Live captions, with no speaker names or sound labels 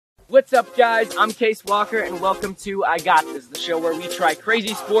What's up, guys? I'm Case Walker, and welcome to I Got This, the show where we try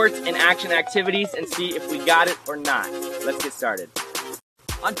crazy sports and action activities and see if we got it or not. Let's get started.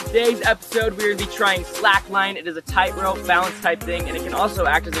 On today's episode, we're going to be trying slackline. It is a tightrope balance type thing, and it can also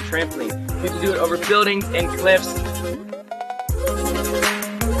act as a trampoline. You can do it over buildings and cliffs.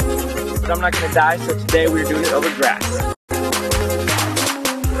 But I'm not going to die, so today we're doing it over grass.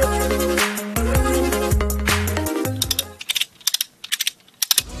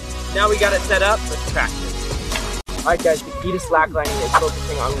 Now we got it set up, let's practice. Alright guys, the key to slacklining is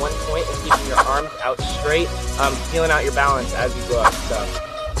focusing on one point and keeping your arms out straight, feeling out your balance as you go up.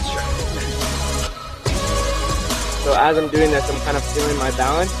 So as I'm doing this, I'm kind of feeling my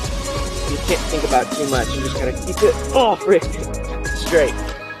balance. You can't think about too much, you just gotta keep it straight.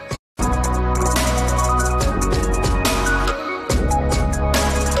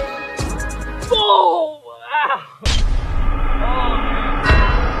 Oh! Ow!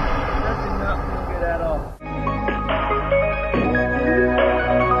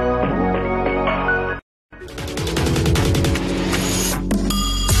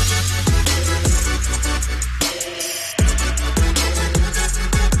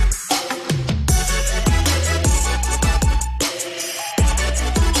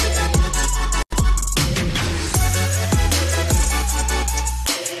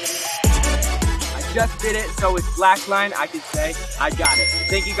 Just did it, so with slackline, I could say I got it.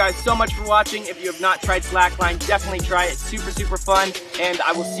 Thank you guys so much for watching. If you have not tried slackline, definitely try it. It's super fun, and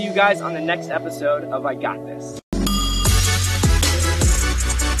I will see you guys on the next episode of I Got This.